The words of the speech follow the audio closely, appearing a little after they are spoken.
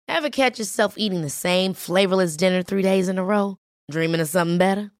Ever catch yourself eating the same flavorless dinner 3 days in a row? Dreaming of something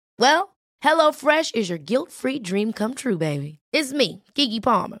better? Well, HelloFresh is your guilt-free dream come true, baby. It's me, Keke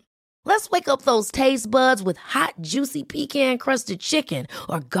Palmer. Let's wake up those taste buds with hot, juicy pecan-crusted chicken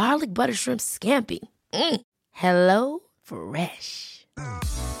or garlic butter shrimp scampi. Hello Fresh.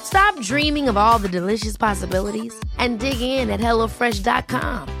 Stop dreaming of all the delicious possibilities and dig in at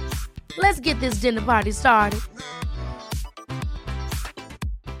HelloFresh.com. Let's get this dinner party started.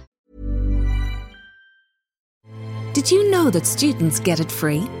 Did you know that students get it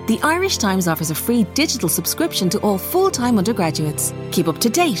free? The Irish Times offers a free digital subscription to all full-time undergraduates. Keep up to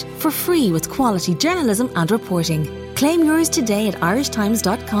date for free with quality journalism and reporting. Claim yours today at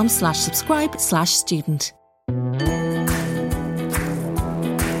irishtimes.com/subscribe/student.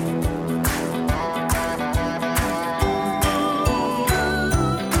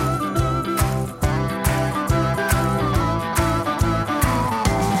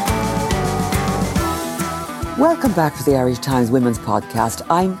 Welcome back to the Irish Times Women's Podcast.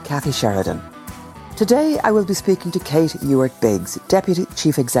 I'm Kathy Sheridan. Today I will be speaking to Kate Ewart-Biggs, Deputy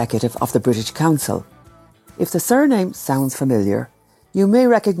Chief Executive of the British Council. If the surname sounds familiar, you may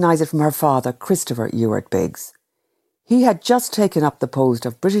recognise it from her father, Christopher Ewart-Biggs. He had just taken up the post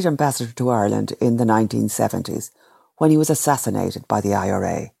of British Ambassador to Ireland in the 1970s when he was assassinated by the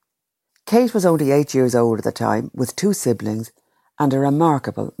IRA. Kate was only 8 years old at the time, with 2 siblings and a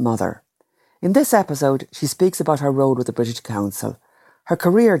remarkable mother. In this episode, she speaks about her role with the British Council, her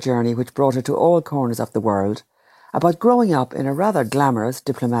career journey which brought her to all corners of the world, about growing up in a rather glamorous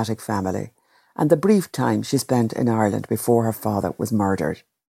diplomatic family, and the brief time she spent in Ireland before her father was murdered.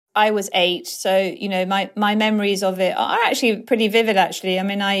 I was 8, so, my memories of it are actually pretty vivid, actually. I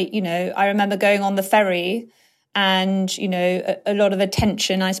mean, I remember going on the ferry and, a lot of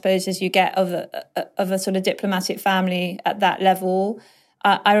attention, I suppose, as you get of a sort of diplomatic family at that level.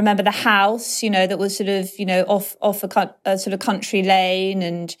 I remember the house, that was sort of, off a sort of country lane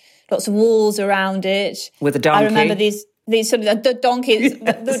and lots of walls around it. With a donkey. I remember these sort of the donkeys.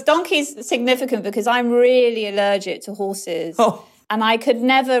 Yes. The donkey's significant because I'm really allergic to horses. Oh. And I could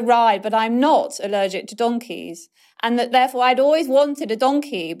never ride, but I'm not allergic to donkeys. And that therefore I'd always wanted a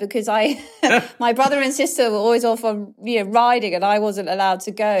donkey because my brother and sister were always off on riding and I wasn't allowed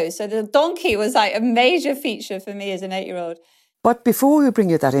to go. So the donkey was like a major feature for me as an 8-year-old. But before we bring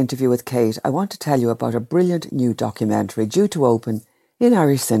you that interview with Kate, I want to tell you about a brilliant new documentary due to open in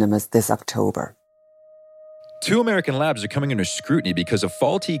Irish cinemas this October. 2 American labs are coming under scrutiny because of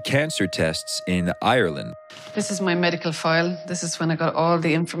faulty cancer tests in Ireland. This is my medical file. This is when I got all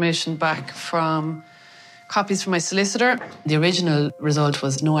the information back from copies from my solicitor. The original result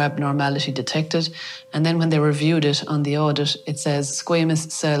was no abnormality detected. And then when they reviewed it on the audit, it says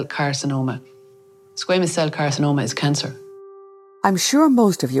squamous cell carcinoma. Squamous cell carcinoma is cancer. I'm sure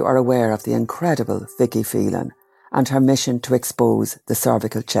most of you are aware of the incredible Vicky Phelan and her mission to expose the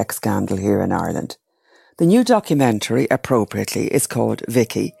cervical check scandal here in Ireland. The new documentary, appropriately, is called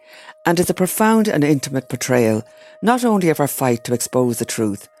Vicky and is a profound and intimate portrayal not only of her fight to expose the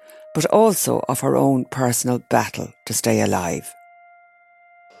truth, but also of her own personal battle to stay alive.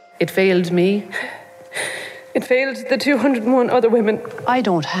 It failed me. It failed the 201 other women. I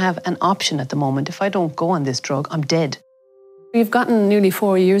don't have an option at the moment. If I don't go on this drug, I'm dead. You've gotten nearly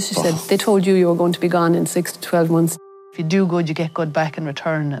 4 years, she said. They told you were going to be gone in 6 to 12 months. If you do good, you get good back in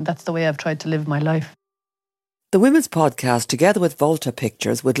return. And that's the way I've tried to live my life. The Women's Podcast, together with Volta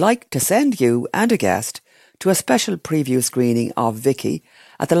Pictures, would like to send you and a guest to a special preview screening of Vicky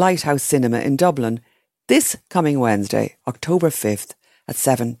at the Lighthouse Cinema in Dublin this coming Wednesday, October 5th at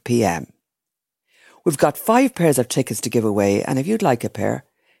 7 p.m. We've got 5 pairs of tickets to give away, and if you'd like a pair,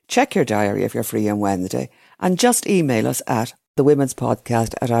 check your diary if you're free on Wednesday and just email us at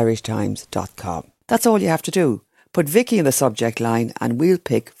thewomenspodcast@irishtimes.com. That's all you have to do. Put Vicky in the subject line and we'll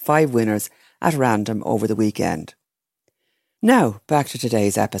pick 5 winners at random over the weekend. Now, back to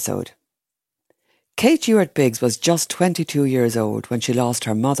today's episode. Kate Ewart-Biggs was just 22 years old when she lost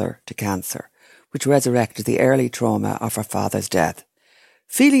her mother to cancer, which resurrected the early trauma of her father's death.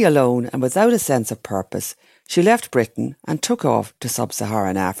 Feeling alone and without a sense of purpose, she left Britain and took off to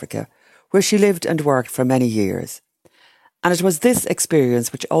sub-Saharan Africa, where she lived and worked for many years. And it was this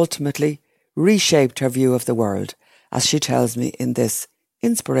experience which ultimately reshaped her view of the world, as she tells me in this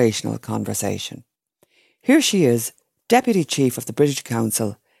inspirational conversation. Here she is, Deputy Chief of the British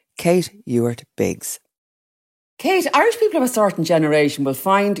Council, Kate Ewart-Biggs. Kate, Irish people of a certain generation will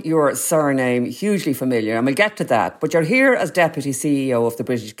find your surname hugely familiar, and we'll get to that, but you're here as Deputy CEO of the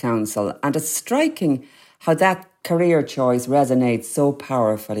British Council, and it's striking how that career choice resonates so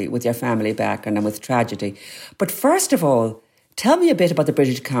powerfully with your family background and with tragedy. But first of all, Tell me a bit about the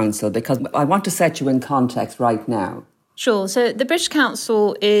British Council, because I want to set you in context right now. Sure. So the British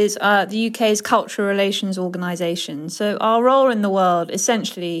Council is the UK's cultural relations organisation. So our role in the world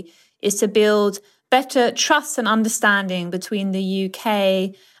essentially is to build better trust and understanding between the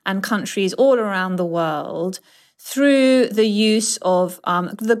UK and countries all around the world through the use of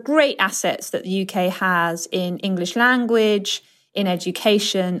the great assets that the UK has in English language, in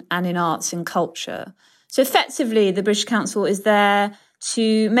education and in arts and culture. So effectively, the British Council is there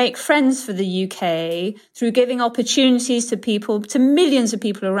to make friends for the UK through giving opportunities to people, to millions of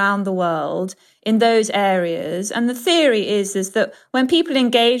people around the world in those areas. And the theory is that when people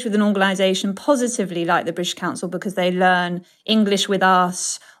engage with an organisation positively like the British Council because they learn English with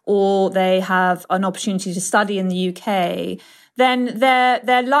us or they have an opportunity to study in the UK, then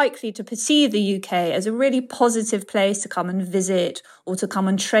they're likely to perceive the UK as a really positive place to come and visit or to come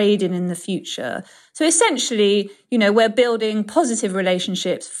and trade in the future. So essentially, we're building positive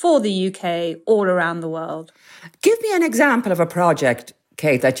relationships for the UK all around the world. Give me an example of a project,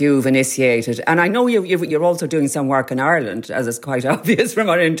 Kate, that you've initiated. And I know you're also doing some work in Ireland, as is quite obvious from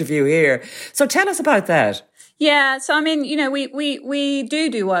our interview here. So tell us about that. Yeah, so I mean, we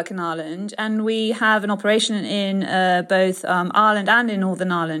do work in Ireland, and we have an operation in both Ireland and in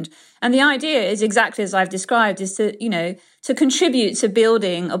Northern Ireland. And the idea is exactly as I've described, is to contribute to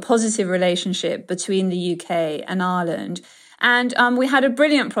building a positive relationship between the UK and Ireland. And we had a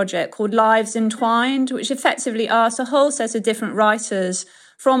brilliant project called Lives Entwined, which effectively asked a whole set of different writers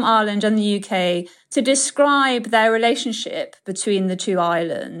from Ireland and the UK to describe their relationship between the two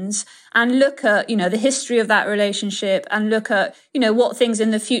islands and look at, the history of that relationship and look at, what things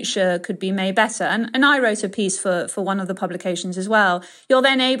in the future could be made better. And I wrote a piece for one of the publications as well. You're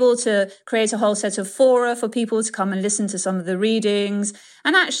then able to create a whole set of fora for people to come and listen to some of the readings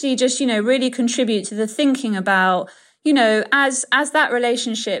and actually just, really contribute to the thinking about, as that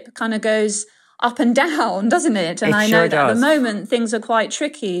relationship kind of goes up and down, doesn't it? And I know that at the moment things are quite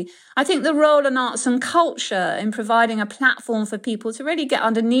tricky. I think the role in arts and culture in providing a platform for people to really get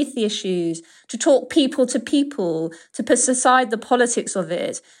underneath the issues, to talk people, to put aside the politics of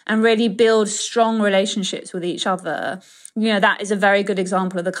it and really build strong relationships with each other. That is a very good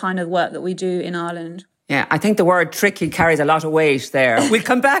example of the kind of work that we do in Ireland. Yeah, I think the word tricky carries a lot of weight there. We'll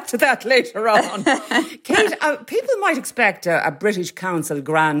come back to that later on. Kate, people might expect a British Council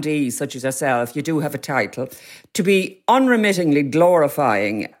grandee such as yourself, you do have a title, to be unremittingly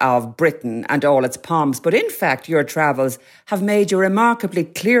glorifying of Britain and all its pomps. But in fact, your travels have made you remarkably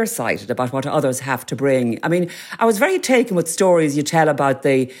clear-sighted about what others have to bring. I mean, I was very taken with stories you tell about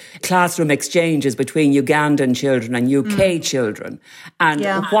the classroom exchanges between Ugandan children and UK children and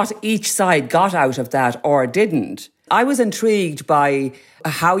what each side got out of that or didn't. I was intrigued by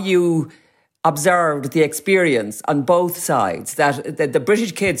how you observed the experience on both sides, that the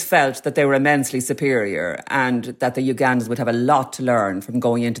British kids felt that they were immensely superior and that the Ugandans would have a lot to learn from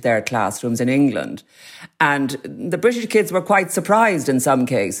going into their classrooms in England. And the British kids were quite surprised in some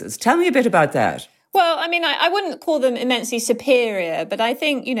cases. Tell me a bit about that. Well, I mean, I wouldn't call them immensely superior, but I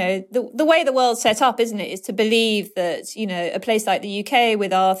think, the way the world's set up, isn't it, is to believe that, a place like the UK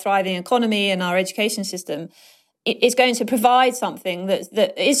with our thriving economy and our education system is going to provide something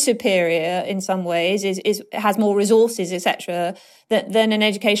that is superior in some ways, has more resources, etc., than an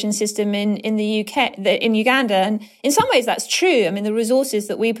education system in the UK, in Uganda. And in some ways that's true. I mean, the resources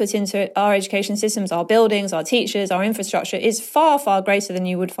that we put into our education systems, our buildings, our teachers, our infrastructure is far, far greater than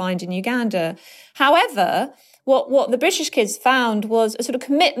you would find in Uganda. However, what the British kids found was a sort of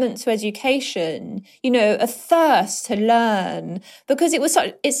commitment to education, a thirst to learn, because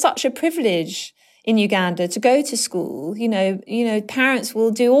it's such a privilege in Uganda to go to school. Parents will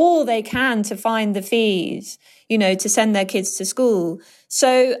do all they can to find the fees, to send their kids to school.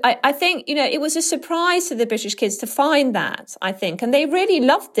 So I think, it was a surprise to the British kids to find that, I think, and they really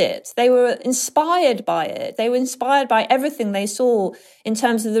loved it. They were inspired by it. They were inspired by everything they saw in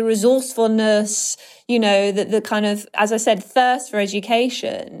terms of the resourcefulness, the kind of, as I said, thirst for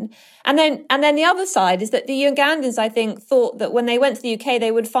education. And then the other side is that the Ugandans, I think, thought that when they went to the UK,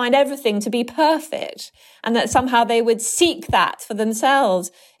 they would find everything to be perfect and that somehow they would seek that for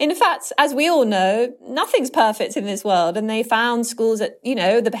themselves. In fact, as we all know, nothing's perfect in this world. And they found schools that,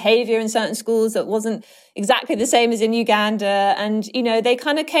 the behaviour in certain schools that wasn't exactly the same as in Uganda. And, they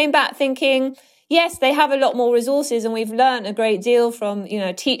kind of came back thinking, yes, they have a lot more resources and we've learned a great deal from,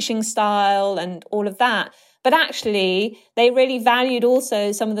 teaching style and all of that. But actually, they really valued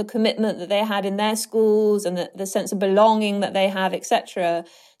also some of the commitment that they had in their schools and the sense of belonging that they have, etc.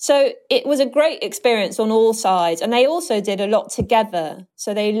 So it was a great experience on all sides. And they also did a lot together.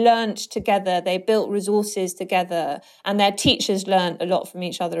 So they learnt together, they built resources together, and their teachers learnt a lot from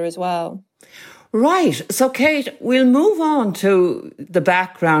each other as well. Right. So, Kate, we'll move on to the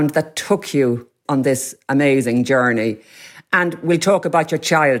background that took you on this amazing journey. And we'll talk about your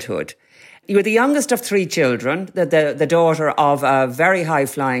childhood. You were the youngest of 3 children, the daughter of a very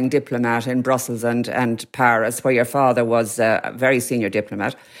high-flying diplomat in Brussels and Paris, where your father was a very senior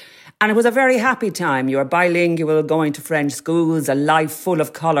diplomat. And it was a very happy time. You were bilingual, going to French schools, a life full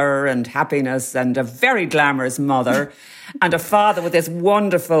of colour and happiness, and a very glamorous mother, and a father with this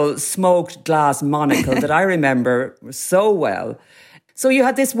wonderful smoked glass monocle that I remember so well. So you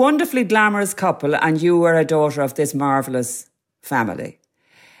had this wonderfully glamorous couple, and you were a daughter of this marvellous family.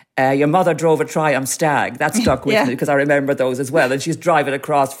 Your mother drove a Triumph Stag. That stuck with me because I remember those as well. And she's driving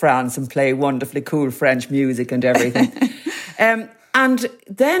across France and play wonderfully cool French music and everything. And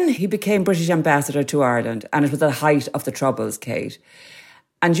then he became British ambassador to Ireland, and it was the height of the Troubles, Kate.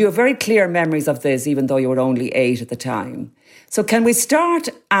 And you have very clear memories of this, even though you were only 8 at the time. So can we start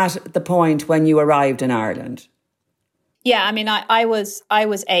at the point when you arrived in Ireland? Yeah, I mean, I was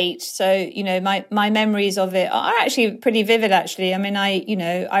 8, so, you know, my memories of it are actually pretty vivid, actually. I mean,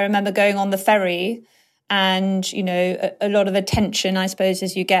 I remember going on the ferry and, you know, a lot of the tension, I suppose,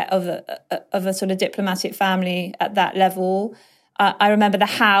 as you get of a sort of diplomatic family at that level. I remember the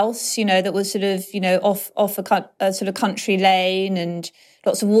house, you know, that was sort of, you know, off a sort of country lane and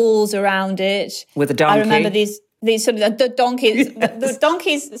lots of walls around it. With a donkey. I remember these sort of the donkeys. Yes. The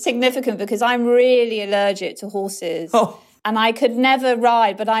donkey's significant because I'm really allergic to horses. Oh. And I could never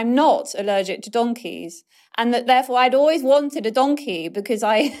ride, but I'm not allergic to donkeys. And that therefore I'd always wanted a donkey because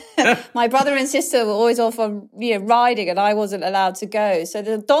my brother and sister were always off on, you know, riding and I wasn't allowed to go. So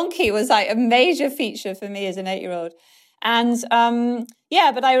the donkey was like a major feature for me as an 8-year-old. And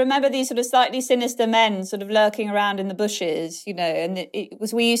but I remember these sort of slightly sinister men sort of lurking around in the bushes, you know, and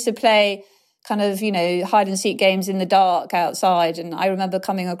we used to play kind of, you know, hide and seek games in the dark outside. And I remember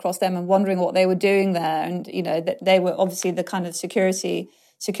coming across them and wondering what they were doing there. And, you know, they were obviously the kind of security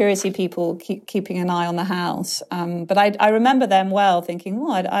people keeping an eye on the house. But I remember them well thinking,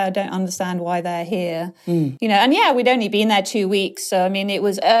 well, I don't understand why they're here. You know, and yeah, we'd only been there 2 weeks. So, I mean, it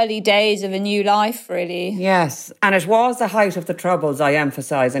was early days of a new life, really. Yes. And it was the height of the Troubles, I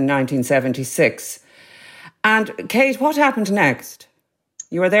emphasise, in 1976. And Kate, what happened next?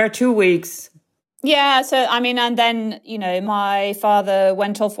 You were there 2 weeks. Yeah, so, I mean, and then, you know, my father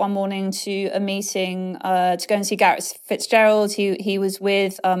went off one morning to a meeting to go and see Gareth Fitzgerald. He was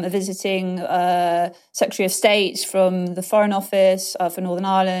with a visiting Secretary of State from the Foreign Office for Northern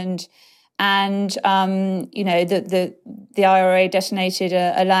Ireland. And, you know, the IRA detonated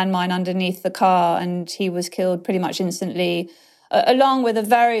a landmine underneath the car and he was killed pretty much instantly, along with a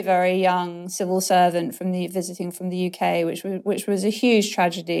very, very young civil servant visiting from the UK, which was a huge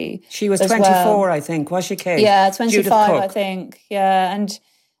tragedy. She was 24, well. I think, was she, Kate? Yeah, 25, I think. Yeah,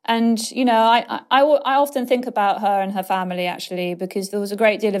 and you know, I often think about her and her family actually, because there was a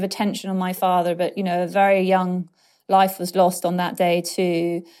great deal of attention on my father, but you know, a very young life was lost on that day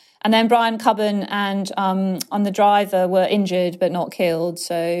too. And then Brian Cubban and on the driver were injured but not killed.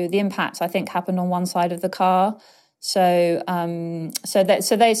 So the impact, I think, happened on one side of the car. So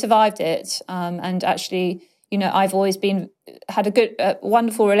they survived it, and actually, you know, I've always had a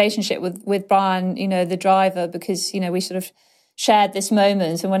wonderful relationship with Brian, you know, the driver, because you know we sort of shared this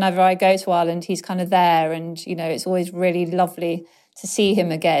moment, and whenever I go to Ireland, he's kind of there, and you know, it's always really lovely to see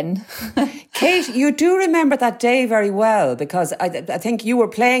him again. Kate, you do remember that day very well, because I think you were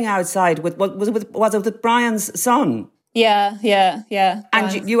playing outside was it with Brian's son? Yeah.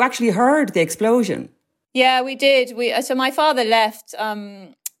 And you actually heard the explosion. Yeah, we did. So my father left,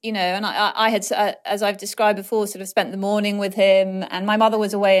 you know, and I had, as I've described before, sort of spent the morning with him, and my mother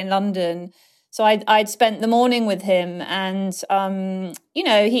was away in London. So I'd spent the morning with him, and, you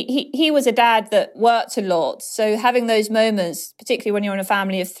know, he was a dad that worked a lot. So having those moments, particularly when you're in a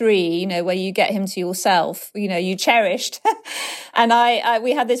family of 3, you know, where you get him to yourself, you know, you cherished. And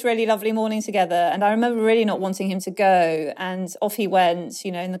we had this really lovely morning together. And I remember really not wanting him to go. And off he went,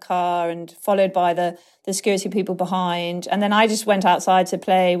 you know, in the car, and followed by the security people behind. And then I just went outside to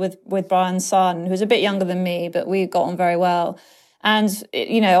play with Brian's son, who was a bit younger than me, but we got on very well. And,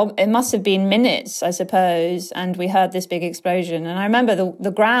 you know, it must have been minutes, I suppose, and we heard this big explosion. And I remember the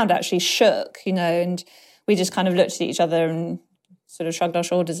ground actually shook, you know, and we just kind of looked at each other and sort of shrugged our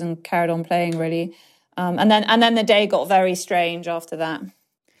shoulders and carried on playing, really. And then the day got very strange after that.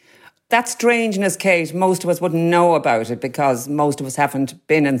 that strangeness, Kate, most of us wouldn't know about it because most of us haven't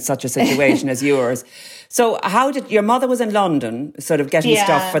been in such a situation as yours. So how did your mother was in London, sort of getting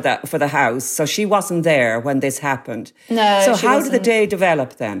stuff for the house, so she wasn't there when this happened. No. So how did the day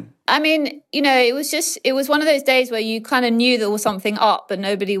develop then? I mean, you know, it was one of those days where you kind of knew there was something up, but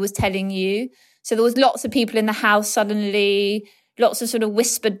nobody was telling you. So there was lots of people in the house suddenly, lots of sort of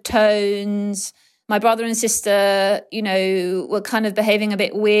whispered tones. My brother and sister, you know, were kind of behaving a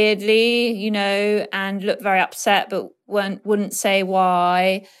bit weirdly, you know, and looked very upset, but wouldn't say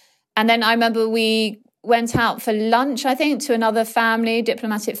why. And then I remember we went out for lunch, I think, to another family,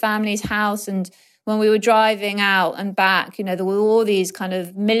 diplomatic family's house. And when we were driving out and back, you know, there were all these kind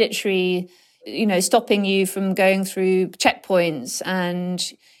of military, you know, stopping you from going through checkpoints. And,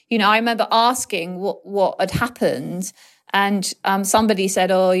 you know, I remember asking what had happened. And somebody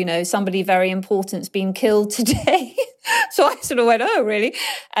said, oh, you know, somebody very important's been killed today. So I sort of went, oh, really?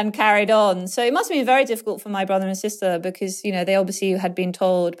 And carried on. So it must have been very difficult for my brother and sister because, you know, they obviously had been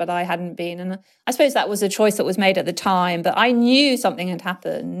told, but I hadn't been. And I suppose that was a choice that was made at the time. But I knew something had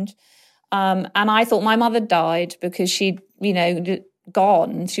happened. And I thought my mother died because she'd, you know,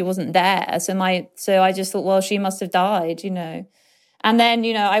 gone. She wasn't there. So I just thought, well, she must have died, you know. And then,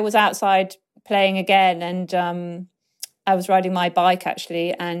 you know, I was outside playing again and I was riding my bike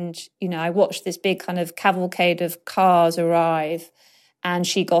actually, and, you know, I watched this big kind of cavalcade of cars arrive and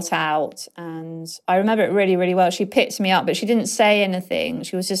she got out and I remember it really, really well. She picked me up, but she didn't say anything.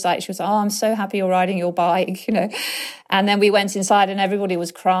 She was like, oh, I'm so happy you're riding your bike, you know. And then we went inside and everybody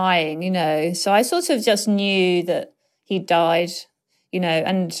was crying, you know. So I sort of just knew that he died, you know,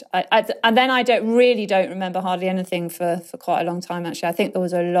 and then I don't remember hardly anything for quite a long time, actually. I think there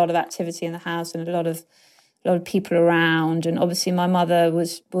was a lot of activity in the house and a lot of people around. And obviously my mother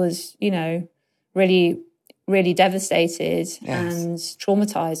was, you know, really, really devastated and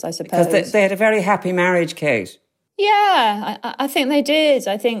traumatized, I suppose. Because they had a very happy marriage, Kate. Yeah, I think they did.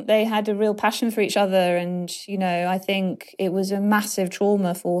 I think they had a real passion for each other. And, you know, I think it was a massive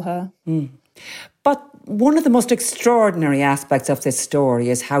trauma for her. Mm. But one of the most extraordinary aspects of this story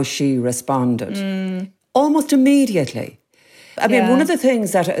is how she responded. Almost immediately. I mean, one of the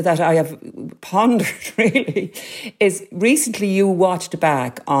things that I have pondered, really, is recently you watched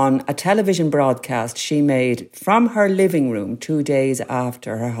back on a television broadcast she made from her living room 2 days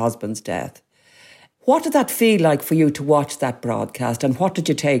after her husband's death. What did that feel like for you to watch that broadcast and what did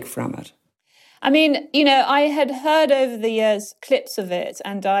you take from it? I mean, you know, I had heard over the years clips of it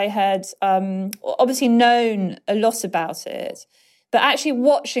and I had obviously known a lot about it. But actually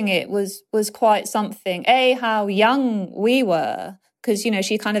watching it was quite something. How young we were, because, you know,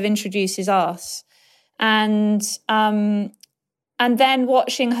 she kind of introduces us. And then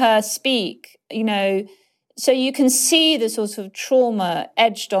watching her speak, you know, so you can see the sort of trauma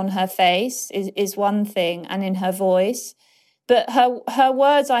edged on her face is one thing and in her voice. But her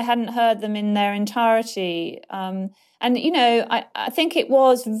words, I hadn't heard them in their entirety. And, you know, I think it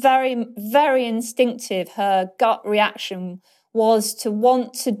was very, very instinctive. Her gut reaction was to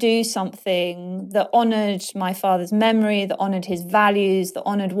want to do something that honoured my father's memory, that honoured his values, that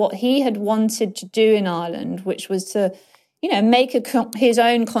honoured what he had wanted to do in Ireland, which was to, you know, make his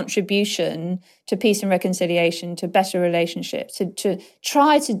own contribution to peace and reconciliation, to better relationships, to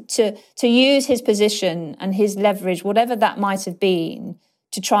try to use his position and his leverage, whatever that might have been,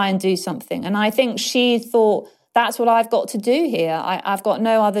 to try and do something. And I think she thought, that's what I've got to do here. I've got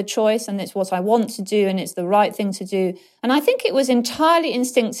no other choice and it's what I want to do and it's the right thing to do. And I think it was entirely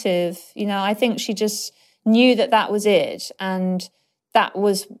instinctive. You know, I think she just knew that was it and that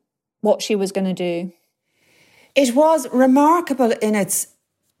was what she was going to do. It was remarkable in its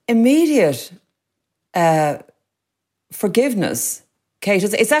immediate forgiveness, Kate.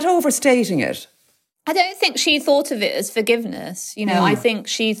 Is that overstating it? I don't think she thought of it as forgiveness. You know, I think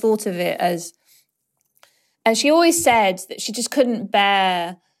she thought of it as... And she always said that she just couldn't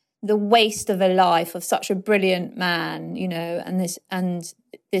bear the waste of a life of such a brilliant man, you know, and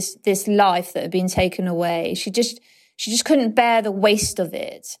this life that had been taken away. She just couldn't bear the waste of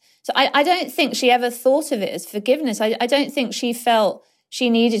it. So I don't think she ever thought of it as forgiveness. I don't think she felt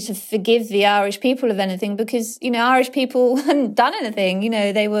she needed to forgive the Irish people of anything because, you know, Irish people hadn't done anything. You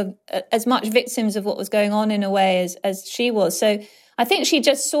know, they were as much victims of what was going on in a way as she was. So I think she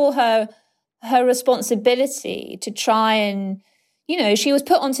just saw her responsibility to try and, you know, she was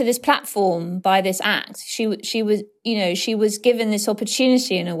put onto this platform by this act. She was, you know, she was given this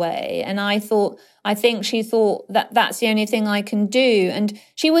opportunity in a way. And I think she thought that that's the only thing I can do. And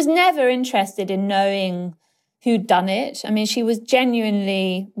she was never interested in knowing who'd done it. I mean, she was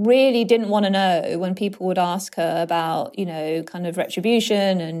genuinely, really didn't want to know when people would ask her about, kind of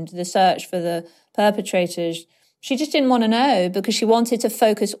retribution and the search for the perpetrators. She just didn't want to know because she wanted to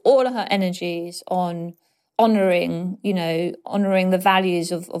focus all of her energies on honouring the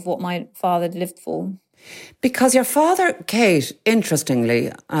values of what my father lived for. Because your father, Kate,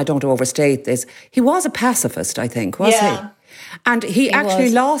 interestingly, I don't want to overstate this, he was a pacifist, I think, was he? And he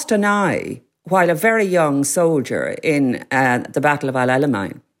actually lost an eye while a very young soldier in the Battle of Al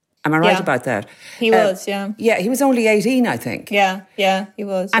Alamein. Am I right about that? He was, yeah. Yeah, he was only 18, I think. Yeah, he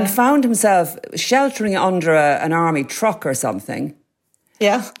was. And found himself sheltering under an army truck or something.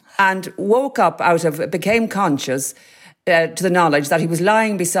 Yeah. And became conscious to the knowledge that he was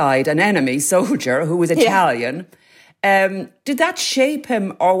lying beside an enemy soldier who was Italian. Did that shape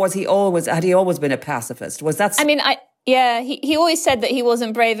him, or had he always been a pacifist? Was that... He always said that he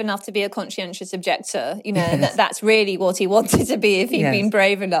wasn't brave enough to be a conscientious objector, and that's really what he wanted to be if he'd been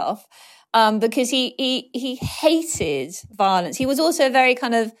brave enough. Because he hated violence. He was also a very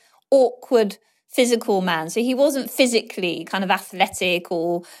kind of awkward physical man. So he wasn't physically kind of athletic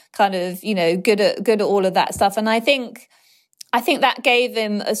or kind of, good at all of that stuff. And I think that gave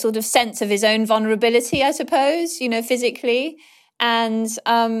him a sort of sense of his own vulnerability, I suppose, physically. And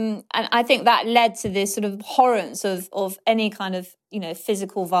I think that led to this sort of abhorrence of any kind of,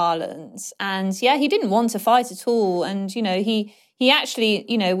 physical violence. And he didn't want to fight at all. And, he actually,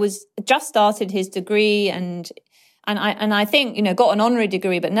 was just started his degree and I think, got an honorary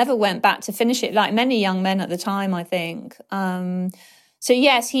degree, but never went back to finish it like many young men at the time, I think. So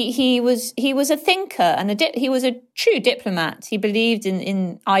yes, he was a thinker and he was a true diplomat. He believed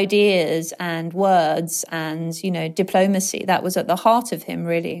in ideas and words and, diplomacy. That was at the heart of him,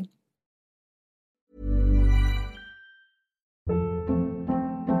 really.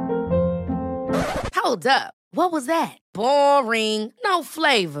 Hold up. What was that? Boring. No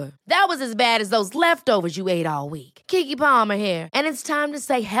flavor. That was as bad as those leftovers you ate all week. Keke Palmer here, and it's time to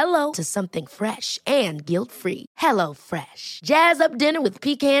say hello to something fresh and guilt-free. Hello Fresh. Jazz up dinner with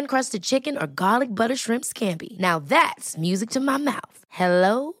pecan-crusted chicken or garlic butter shrimp scampi. Now that's music to my mouth.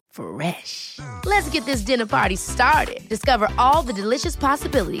 Hello Fresh. Let's get this dinner party started. Discover all the delicious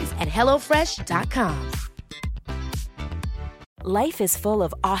possibilities at hellofresh.com. Life is full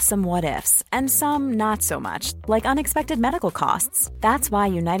of awesome what-ifs, and some not so much, like unexpected medical costs. That's why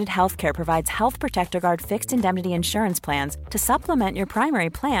United Healthcare provides Health Protector Guard fixed indemnity insurance plans to supplement your primary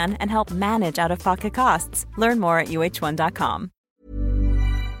plan and help manage out-of-pocket costs. Learn more at uh1.com.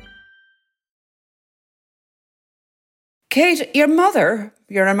 Kate, your mother,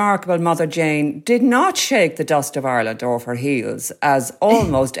 your remarkable mother Jane, did not shake the dust of Ireland off her heels, as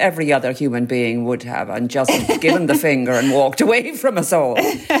almost every other human being would have, and just given the finger and walked away from us all.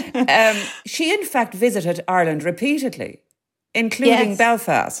 She, in fact, visited Ireland repeatedly, including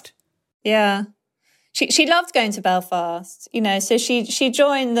Belfast. Yeah. She loved going to Belfast, so she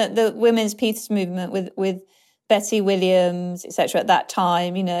joined the women's peace movement with Betty Williams, etc. at that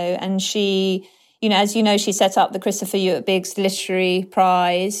time, and she... as you know, she set up the Christopher Ewart-Biggs Literary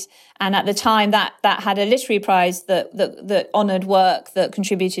Prize. And at the time, that had a literary prize that honoured work that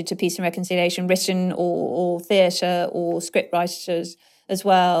contributed to peace and reconciliation, written or theatre or script writers as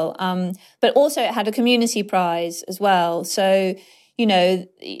well. But also it had a community prize as well. So,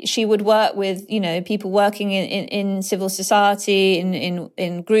 she would work with, people working in civil society,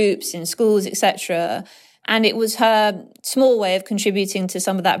 in groups, in schools, etc. And it was her small way of contributing to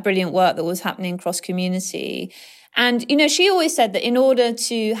some of that brilliant work that was happening cross community. And, she always said that in order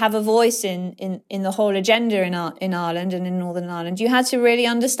to have a voice in the whole agenda in Ireland and in Northern Ireland, you had to really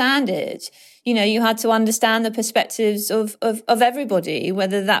understand it. You had to understand the perspectives of everybody,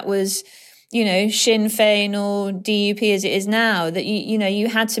 whether that was, Sinn Féin or DUP as it is now, that, you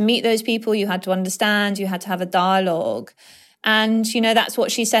had to meet those people, you had to understand, you had to have a dialogue. And, that's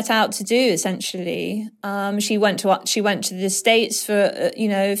what she set out to do, essentially. She went to the States for,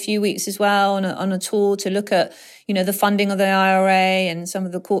 a few weeks as well on a tour to look at, the funding of the IRA and some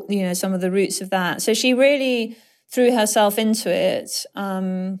of the roots of that. So she really threw herself into it,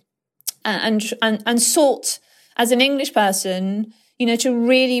 and sought, as an English person, to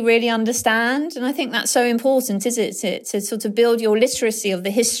really, really understand. And I think that's so important, is it? To sort of build your literacy of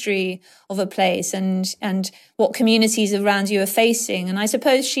the history of a place and what communities around you are facing. And I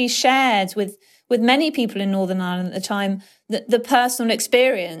suppose she shared with many people in Northern Ireland at the time the personal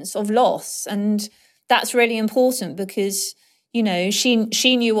experience of loss. And that's really important because,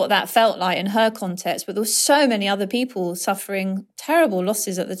 she knew what that felt like in her context, but there were so many other people suffering terrible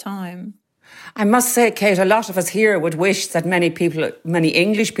losses at the time. I must say, Kate, a lot of us here would wish that many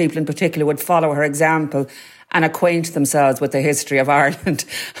English people in particular, would follow her example and acquaint themselves with the history of Ireland.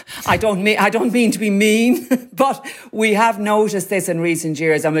 I don't mean to be mean, but we have noticed this in recent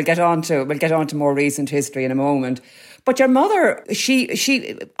years, and we'll get on to more recent history in a moment. But your mother,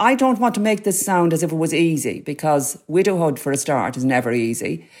 I don't want to make this sound as if it was easy, because widowhood, for a start, is never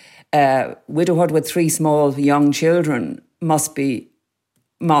easy. Widowhood with 3 small young children must be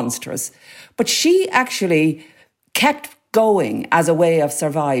monstrous. But she actually kept going as a way of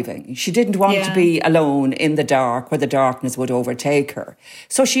surviving. She didn't want to be alone in the dark where the darkness would overtake her.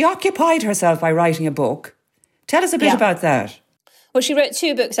 So she occupied herself by writing a book. Tell us a bit about that. Well, she wrote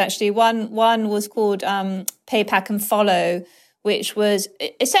 2 books, actually. One was called Pay, Pack and Follow, which was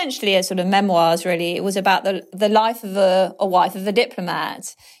essentially a sort of memoirs, really. It was about the life of a wife of a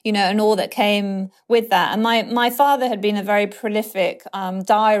diplomat, and all that came with that. And my father had been a very prolific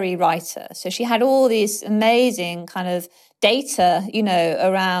diary writer. So she had all these amazing kind of data,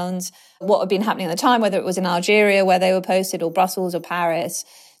 around what had been happening at the time, whether it was in Algeria, where they were posted, or Brussels or Paris.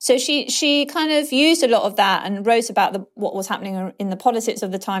 So she kind of used a lot of that and wrote about what was happening in the politics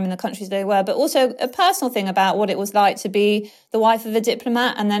of the time in the countries they were, but also a personal thing about what it was like to be the wife of a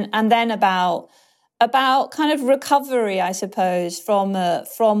diplomat, and then about kind of recovery, I suppose, from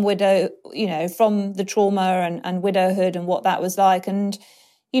widow, from the trauma and widowhood and what that was like. And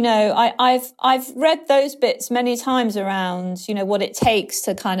I've read those bits many times around what it takes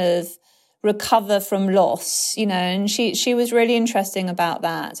to kind of recover from loss, and she was really interesting about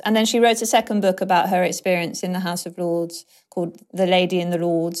that. And then she wrote a second book about her experience in the House of Lords called The Lady in the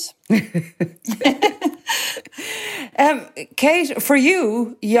Lords. Kate, for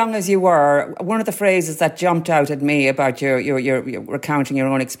you, young as you were, one of the phrases that jumped out at me about your recounting your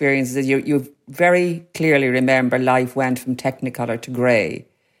own experiences is you very clearly remember life went from technicolor to grey.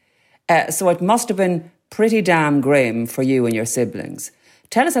 So it must have been pretty damn grim for you and your siblings.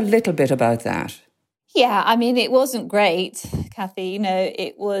 Tell us a little bit about that. Yeah, I mean, it wasn't great, Kathy.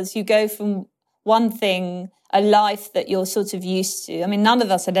 It was, you go from one thing, a life that you're sort of used to. I mean, none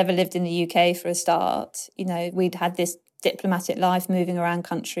of us had ever lived in the UK for a start. We'd had this diplomatic life moving around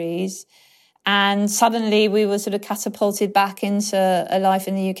countries. And suddenly we were sort of catapulted back into a life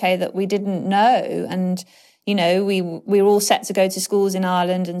in the UK that we didn't know. And, we were all set to go to schools in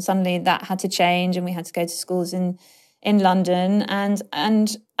Ireland, and suddenly that had to change, and we had to go to schools in London.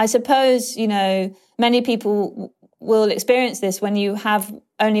 And I suppose, many people will experience this when you have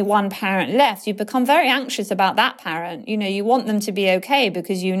only one parent left. You become very anxious about that parent. You want them to be okay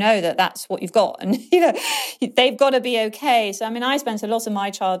because that that's what you've got, and, they've got to be okay. So, I mean, I spent a lot of my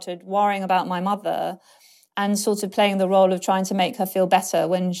childhood worrying about my mother and sort of playing the role of trying to make her feel better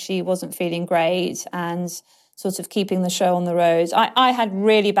when she wasn't feeling great, and sort of keeping the show on the road. I had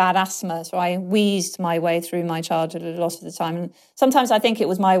really bad asthma, so I wheezed my way through my childhood a lot of the time. And sometimes I think it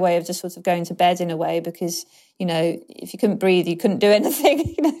was my way of just sort of going to bed in a way, because, if you couldn't breathe, you couldn't do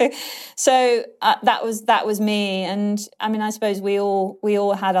anything, So that was me. And I mean, I suppose we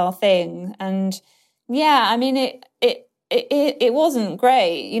all had our thing. And yeah, I mean, it wasn't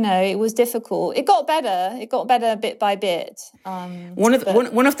great, it was difficult. It got better bit by bit. One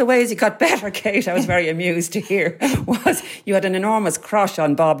of the ways it got better, Kate, I was very amused to hear, was you had an enormous crush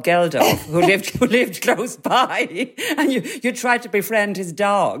on Bob Geldof, who lived close by, and you tried to befriend his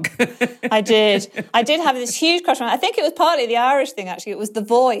dog. I did have this huge crush on him. I think it was partly the Irish thing, actually. It was the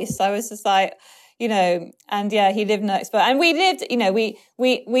voice. I was just like, and yeah, he lived next door. And we lived,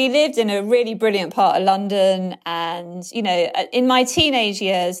 we lived in a really brilliant part of London. And, in my teenage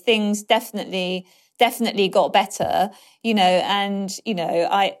years, things definitely got better, and,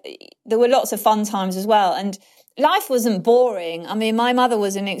 there were lots of fun times as well. And life wasn't boring. I mean, my mother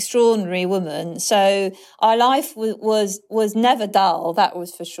was an extraordinary woman. So our life was never dull, that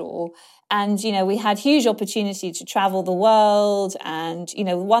was for sure. And, we had huge opportunity to travel the world. And,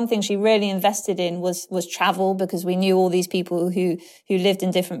 one thing she really invested in was travel, because we knew all these people who lived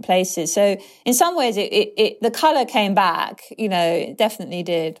in different places. So in some ways, the colour came back, it definitely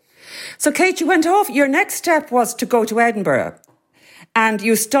did. So, Kate, you went off. Your next step was to go to Edinburgh. And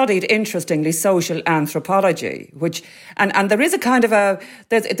you studied, interestingly, social anthropology, and there is a kind of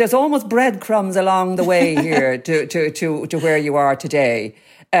there's almost breadcrumbs along the way here to where you are today.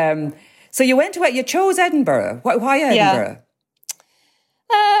 So you chose Edinburgh. Why Edinburgh?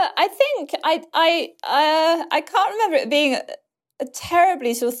 Yeah. I think I can't remember it being a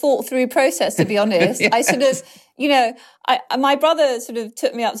terribly sort of thought through process, to be honest. Yeah. I sort of, my brother sort of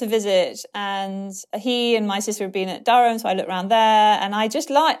took me up to visit, and he and my sister had been at Durham, so I looked around there, and I just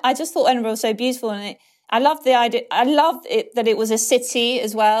thought Edinburgh was so beautiful, and I loved the idea. I loved it that it was a city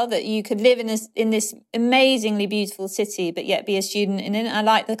as well, that you could live in this amazingly beautiful city, but yet be a student in it. I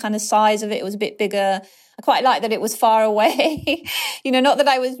liked the kind of size of it. It was a bit bigger. I quite liked that it was far away. Not that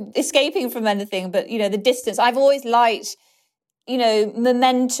I was escaping from anything, but, the distance. I've always liked,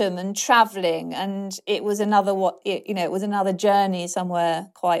 momentum and traveling. And it was it was another journey somewhere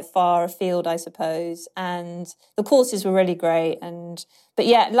quite far afield, I suppose. And the courses were really great. But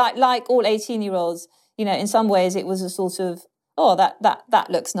yeah, like all 18-year-olds, in some ways it was a sort of, oh, that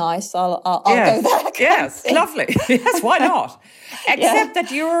looks nice. I'll go there. Yes, lovely. Yes, why not? Except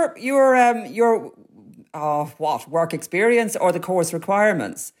that your work experience or the course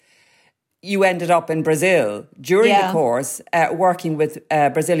requirements, you ended up in Brazil during the course working with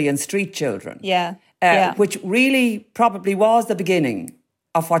Brazilian street children. Which really probably was the beginning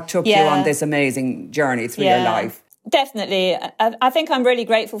of what took you on this amazing journey through your life. Definitely. I think I'm really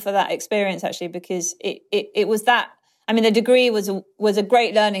grateful for that experience, actually, because it was that. I mean, the degree was a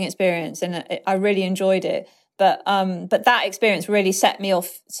great learning experience, and I really enjoyed it. But that experience really set me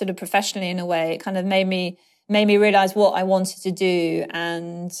off sort of professionally in a way. It kind of made me realize what I wanted to do,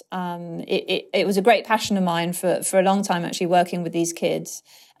 and it was a great passion of mine for a long time, actually, working with these kids.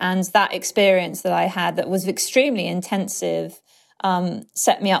 And that experience that I had that was extremely intensive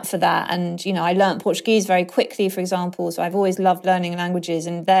set me up for that. And, I learned Portuguese very quickly, for example. So I've always loved learning languages.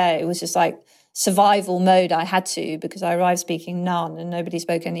 And there it was just like survival mode. I had to, because I arrived speaking none and nobody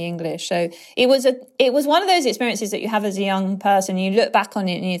spoke any English. So it was one of those experiences that you have as a young person. You look back on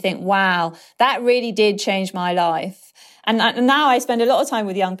it and you think, wow, that really did change my life. And now I spend a lot of time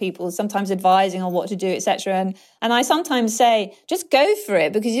with young people, sometimes advising on what to do, etc. And I sometimes say, just go for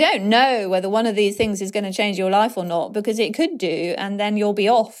it, because you don't know whether one of these things is going to change your life or not, because it could do, and then you'll be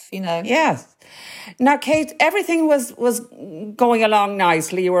off, Yes. Now, Kate, everything was going along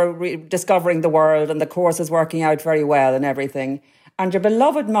nicely. You were discovering the world, and the course was working out very well and everything. And your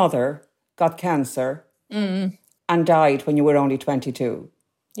beloved mother got cancer and died when you were only 22.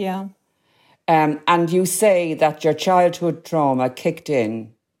 Yeah. And you say that your childhood trauma kicked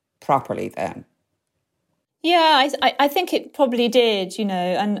in properly then. Yeah, I think it probably did,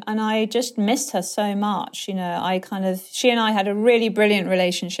 and I just missed her so much. She and I had a really brilliant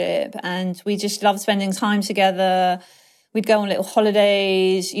relationship, and we just loved spending time together. We'd go on little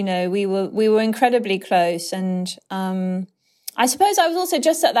holidays, we were incredibly close. And I suppose I was also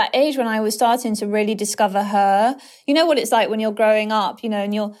just at that age when I was starting to really discover her. You know what it's like when you're growing up,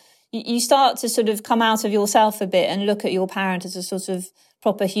 and you start to sort of come out of yourself a bit and look at your parent as a sort of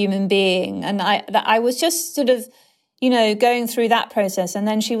proper human being. And I was just sort of, going through that process, and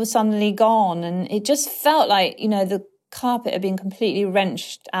then she was suddenly gone, and it just felt like, the carpet had been completely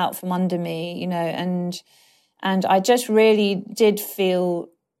wrenched out from under me, and I just really did feel,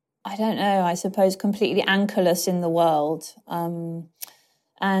 I don't know, I suppose completely anchorless in the world.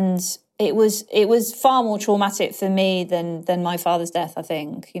 And it was far more traumatic for me than my father's death, I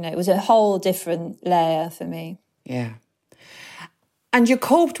think. It was a whole different layer for me. Yeah. And you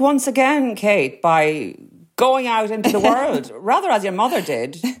coped once again, Kate, by going out into the world, rather as your mother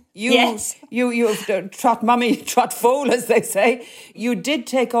did. Yes. You trot mummy, trot fool, as they say. You did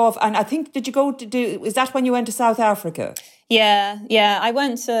take off, and I think, did you go to is that when you went to South Africa? Yeah. I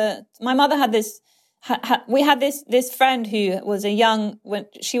went to, my mother had this, we had this friend who was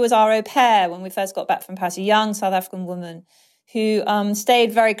she was our au pair when we first got back from Paris, a young South African woman who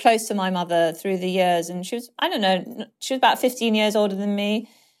stayed very close to my mother through the years. And she was, I don't know, she was about 15 years older than me.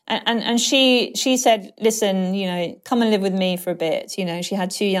 And she said, listen, come and live with me for a bit. She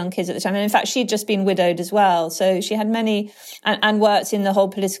had 2 young kids at the time. And in fact, she'd just been widowed as well. So she had many, and worked in the whole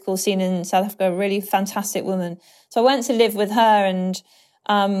political scene in South Africa, a really fantastic woman. So I went to live with her, and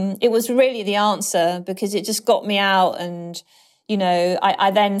it was really the answer, because it just got me out. And,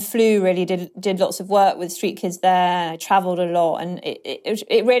 I then flew, really did lots of work with street kids there. I travelled a lot, and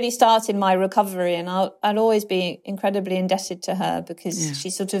it really started my recovery. And I'll always be incredibly indebted to her, because she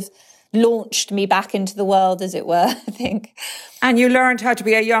sort of launched me back into the world, as it were, I think. And you learned how to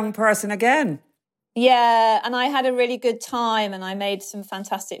be a young person again. Yeah, and I had a really good time, and I made some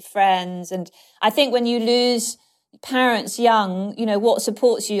fantastic friends. And I think when you lose parents young, what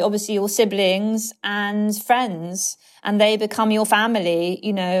supports you, obviously your siblings and friends, and they become your family,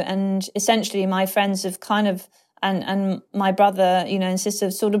 and essentially my friends have kind of, and my brother, and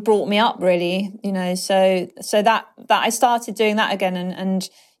sister sort of brought me up, really, so that I started doing that again, and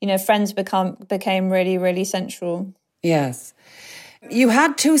friends became really, really central. Yes. You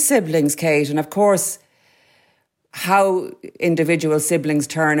had 2 siblings, Kate, and of course, how individual siblings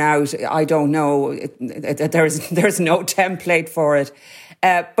turn out, I don't know. There's no template for it.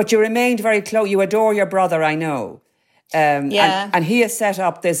 But you remained very close. You adore your brother, I know. And he has set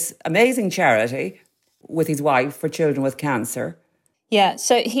up this amazing charity with his wife for children with cancer. Yeah,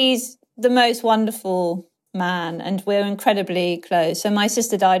 so he's the most wonderful man and we're incredibly close. So my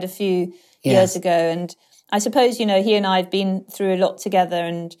sister died a few years ago, and I suppose, he and I have been through a lot together.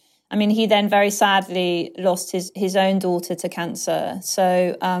 And I mean, he then very sadly lost his own daughter to cancer.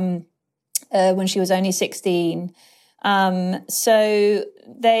 So when she was only 16. So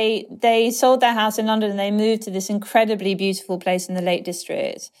they sold their house in London and they moved to this incredibly beautiful place in the Lake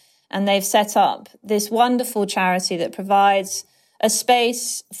District. And they've set up this wonderful charity that provides a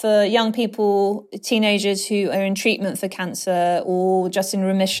space for young people, teenagers who are in treatment for cancer or just in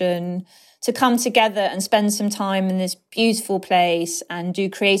remission, to come together and spend some time in this beautiful place and do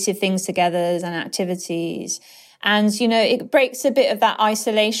creative things together and activities. And, it breaks a bit of that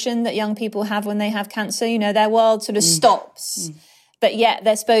isolation that young people have when they have cancer. Their world sort of stops, but yet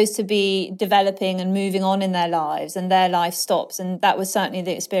they're supposed to be developing and moving on in their lives, and their life stops. And that was certainly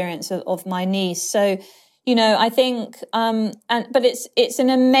the experience of my niece. So, I think, but it's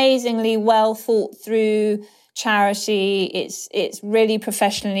an amazingly well thought through charity. It's really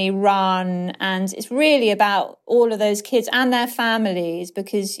professionally run, and it's really about all of those kids and their families,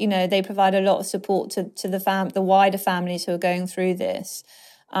 because they provide a lot of support to the wider families who are going through this.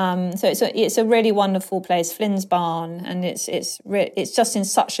 So it's a really wonderful place, Flynn's Barn, and it's just in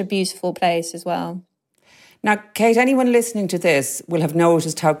such a beautiful place as well. Now, Kate, anyone listening to this will have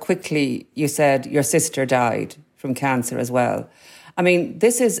noticed how quickly you said your sister died from cancer as well. I mean,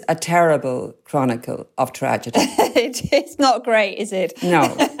 this is a terrible chronicle of tragedy. It's not great, is it?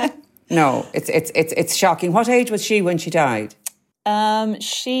 No, it's shocking. What age was she when she died?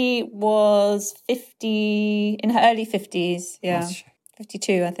 She was 50, in her early 50s, yeah.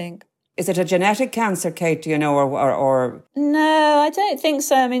 52, I think. Is it a genetic cancer, Kate, do you know, or? No, I don't think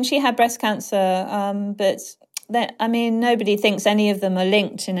so. I mean, she had breast cancer, but nobody thinks any of them are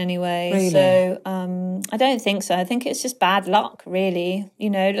linked in any way. Really? So I don't think so. I think it's just bad luck, really.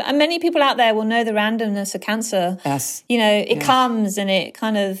 And many people out there will know the randomness of cancer. Yes. It comes and it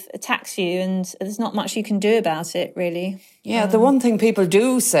kind of attacks you, and there's not much you can do about it, really. Yeah, the one thing people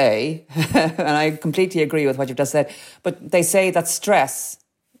do say, and I completely agree with what you've just said, but they say that stress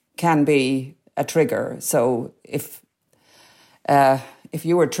can be a trigger. So if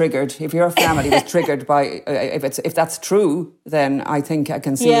you were triggered, if your family was triggered by, if that's true, then I think I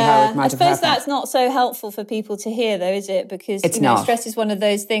can see how it might have happened. I suppose that's not so helpful for people to hear, though, is it? Because stress is one of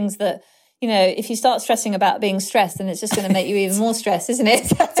those things that, if you start stressing about being stressed, then it's just going to make you even more stressed, isn't it?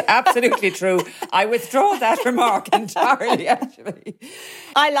 That's absolutely true. I withdraw that remark entirely, actually.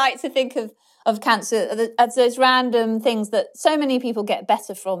 I like to think of cancer as those random things that so many people get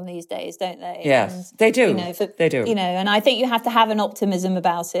better from these days, don't they? Yes, and, they do. They do. And I think you have to have an optimism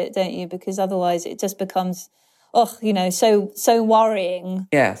about it, don't you? Because otherwise it just becomes, so worrying.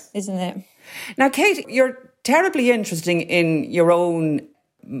 Yes. Isn't it? Now, Kate, you're terribly interesting in your own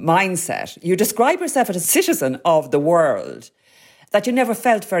mindset. You describe yourself as a citizen of the world, that you never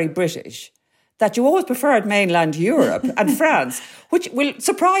felt very British, that you always preferred mainland Europe and France, which will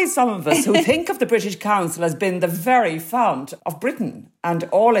surprise some of us who think of the British Council as being the very fount of Britain and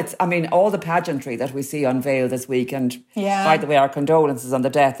all the pageantry that we see unveiled this week. And by the way, our condolences on the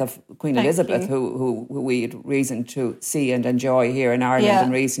death of Queen Elizabeth, who we had reason to see and enjoy here in Ireland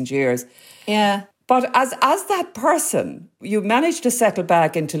in recent years. Yeah. But as that person, you managed to settle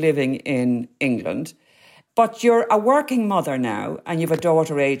back into living in England, but you're a working mother now and you've a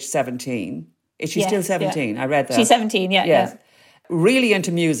daughter aged 17. Is she still 17? Yeah. I read that. She's 17, yeah. Yes. Yeah. Really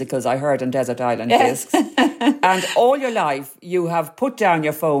into musicals, I heard, on Desert Island Discs. And all your life, you have put down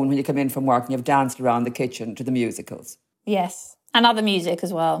your phone when you come in from work and you've danced around the kitchen to the musicals. Yes. And other music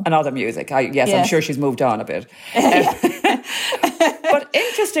as well. And other music. I'm sure she's moved on a bit. But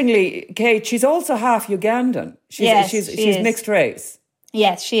interestingly, Kate, she's also half Ugandan. She's mixed race.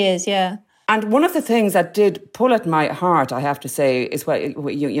 Yes, she is, yeah. And one of the things that did pull at my heart, I have to say, is what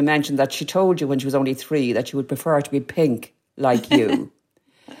you mentioned, that she told you when she was only 3 that she would prefer to be pink like you.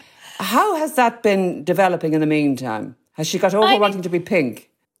 How has that been developing in the meantime? Has she got over wanting to be pink?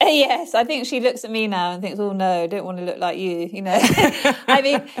 Yes, I think she looks at me now and thinks, oh no, I don't want to look like you, I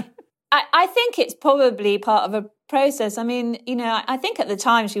mean, I think it's probably part of a process. I mean, I think at the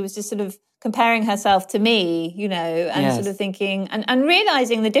time she was just sort of comparing herself to me, and sort of thinking and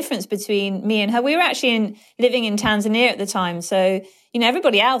realising the difference between me and her. We were actually living in Tanzania at the time. So,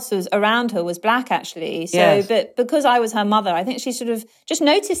 everybody else was around her was black, actually. So, but because I was her mother, I think she sort of just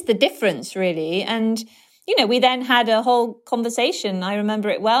noticed the difference, really. And, we then had a whole conversation. I remember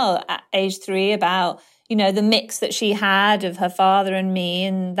it well at age 3 about, the mix that she had of her father and me.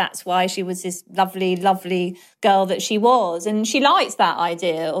 And that's why she was this lovely, lovely girl that she was. And she liked that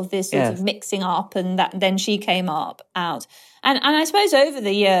idea of this sort of mixing up, and that then she came out. And I suppose over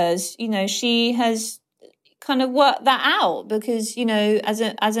the years, she has kind of worked that out because,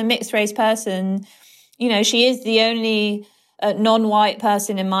 as a mixed race person, she is the only non-white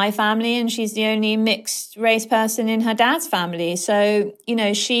person in my family, and she's the only mixed race person in her dad's family. So,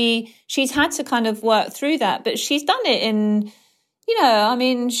 she's had to kind of work through that, but she's done it in,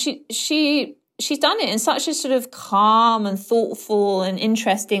 she's done it in such a sort of calm and thoughtful and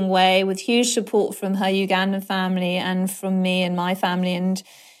interesting way, with huge support from her Ugandan family and from me and my family. And,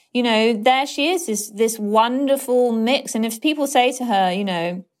 there she is, this wonderful mix. And if people say to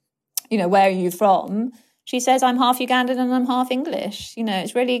her, where are you from? She says, I'm half Ugandan and I'm half English.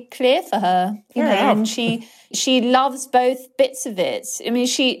 It's really clear for her, and she loves both bits of it. I mean,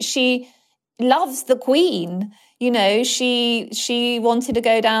 she loves the Queen. She wanted to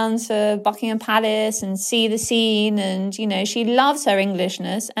go down to Buckingham Palace and see the scene, and, she loves her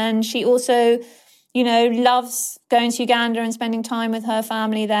Englishness. And she also, loves going to Uganda and spending time with her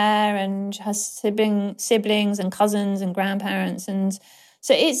family there and her siblings and cousins and grandparents. And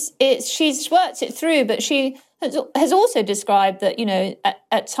so she's worked it through, but she has also described that,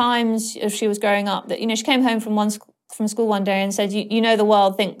 at times as she was growing up, that, she came home from school one day and said, the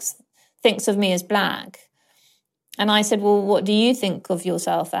world thinks of me as black. And I said, well, what do you think of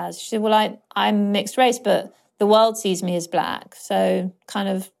yourself as? She said, well, I'm mixed race, but the world sees me as black. So kind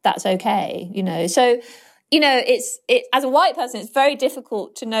of that's okay, So, as a white person, it's very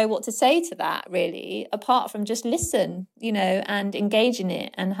difficult to know what to say to that, really, apart from just listen, and engage in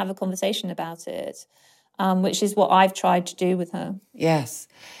it and have a conversation about it, which is what I've tried to do with her. Yes.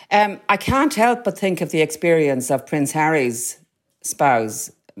 I can't help but think of the experience of Prince Harry's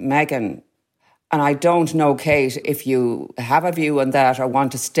spouse, Meghan. And I don't know, Kate, if you have a view on that or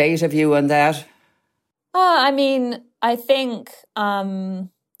want to state a view on that. I think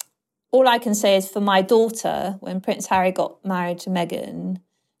all I can say is for my daughter, when Prince Harry got married to Meghan,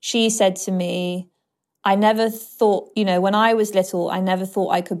 she said to me, I never thought, when I was little, I never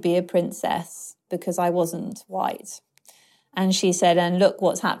thought I could be a princess because I wasn't white. And she said, and look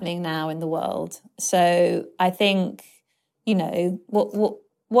what's happening now in the world. So I think,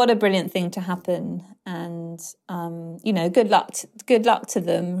 what a brilliant thing to happen. And, good luck to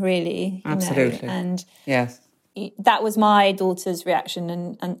them, really. Absolutely. And yes. That was my daughter's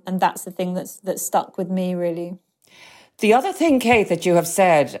reaction, and that's the thing that's stuck with me, really. The other thing, Kate, that you have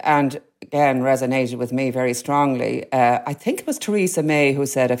said, and again resonated with me very strongly, I think it was Theresa May who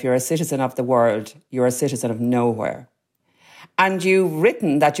said, if you're a citizen of the world, you're a citizen of nowhere. And you've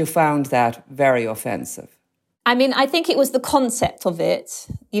written that you found that very offensive. I think it was the concept of it,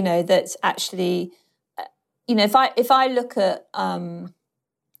 that actually, if I look at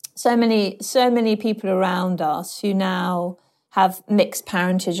so many people around us who now have mixed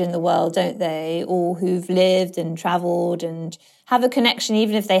parentage in the world, don't they? Or who've lived and travelled and have a connection,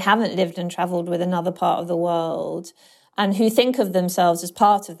 even if they haven't lived and travelled with another part of the world, and who think of themselves as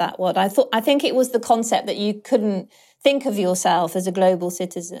part of that world. I think it was the concept that you couldn't think of yourself as a global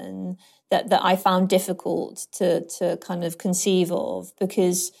citizen that I found difficult to kind of conceive of,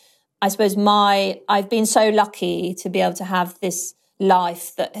 because I suppose I've been so lucky to be able to have this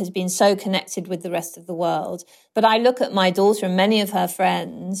life that has been so connected with the rest of the world. But I look at my daughter and many of her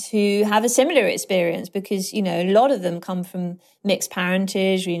friends who have a similar experience, because, a lot of them come from mixed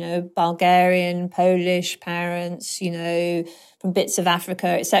parentage, Bulgarian, Polish parents, from bits of Africa,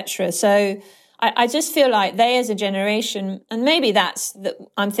 etc. So I just feel like they as a generation, and maybe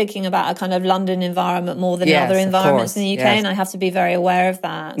I'm thinking about a kind of London environment more than other environments in the UK, and I have to be very aware of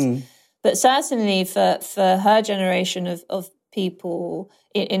that. But certainly for her generation of people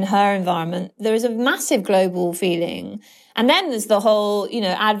in her environment, there is a massive global feeling. And then there's the whole,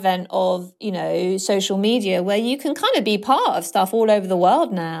 advent of, social media, where you can kind of be part of stuff all over the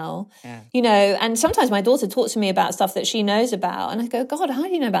world now, and sometimes my daughter talks to me about stuff that she knows about. And I go, God, how do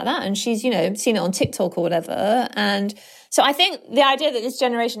you know about that? And she's, seen it on TikTok or whatever. And so I think the idea that this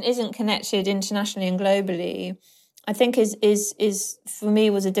generation isn't connected internationally and globally, I think is for me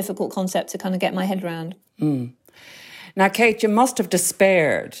was a difficult concept to kind of get my head around. Now, Kate, you must have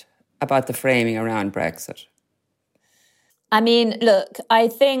despaired about the framing around Brexit. Look, I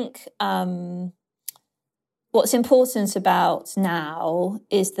think what's important about now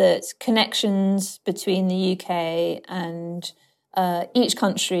is that connections between the UK and each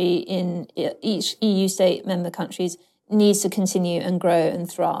country each EU state member countries needs to continue and grow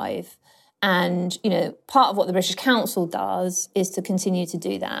and thrive. And, part of what the British Council does is to continue to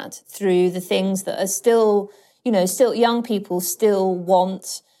do that through the things that are still young people still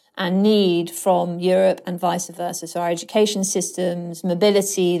want and need from Europe and vice versa. So our education systems,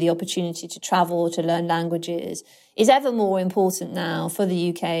 mobility, the opportunity to travel, to learn languages is ever more important now for the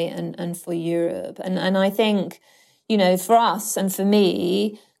UK and for Europe. And I think, for us and for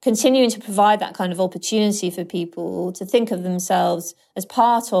me, continuing to provide that kind of opportunity for people to think of themselves as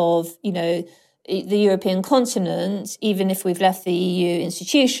part of, the European continent, even if we've left the EU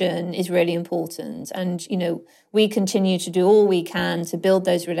institution, is really important. And, we continue to do all we can to build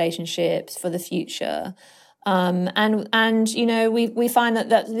those relationships for the future. We find that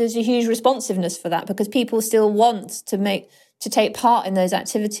there's a huge responsiveness for that because people still want to take part in those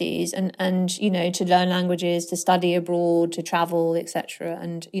activities and to learn languages, to study abroad, to travel, etc.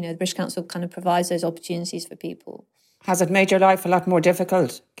 And, the British Council kind of provides those opportunities for people. Has it made your life a lot more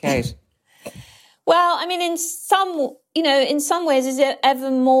difficult, Kate? Well, I mean, in some ways, is there ever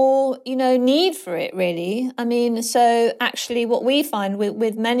more, need for it, really? I mean, so actually what we find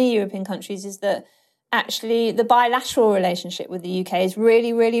with many European countries is that actually the bilateral relationship with the UK is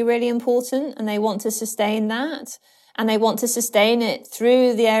really, really, really important, and they want to sustain that. And they want to sustain it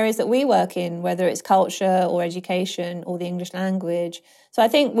through the areas that we work in, whether it's culture or education or the English language. So I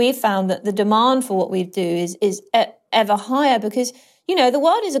think we've found that the demand for what we do is ever higher because, the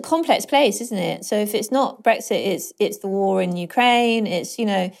world is a complex place, isn't it? So if it's not Brexit, it's the war in Ukraine,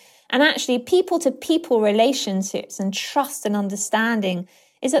 and actually people-to-people relationships and trust and understanding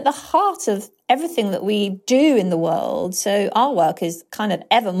is at the heart of everything that we do in the world. So our work is kind of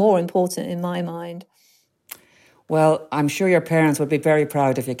ever more important in my mind. Well, I'm sure your parents would be very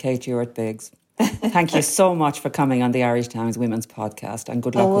proud of you, Kate Ewart-Biggs. Thank you so much for coming on the Irish Times Women's Podcast, and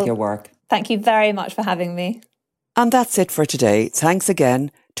good luck with your work. Thank you very much for having me. And that's it for today. Thanks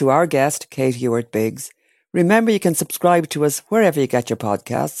again to our guest, Kate Ewart-Biggs. Remember, you can subscribe to us wherever you get your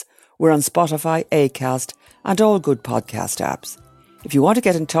podcasts. We're on Spotify, Acast, and all good podcast apps. If you want to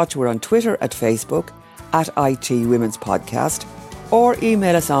get in touch, we're on Twitter, at Facebook, at IT Women's Podcast, or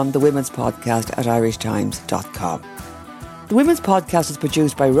email us on thewomenspodcast@irishtimes.com. The Women's Podcast is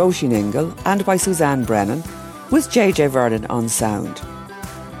produced by Roisin Ingle and by Suzanne Brennan, with JJ Vernon on sound.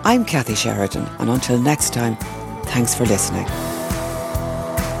 I'm Kathy Sheridan, and until next time, thanks for listening.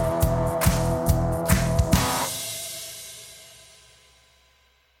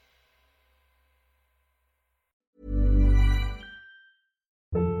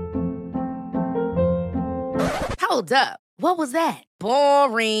 Hold up. What was that?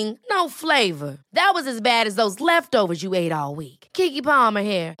 Boring. No flavor. That was as bad as those leftovers you ate all week. Keke Palmer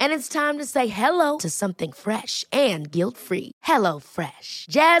here. And it's time to say hello to something fresh and guilt-free. Hello Fresh.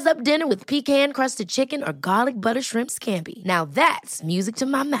 Jazz up dinner with pecan-crusted chicken or garlic butter shrimp scampi. Now that's music to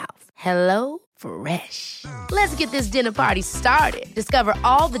my mouth. Hello Fresh. Let's get this dinner party started. Discover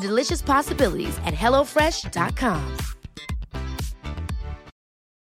all the delicious possibilities at HelloFresh.com.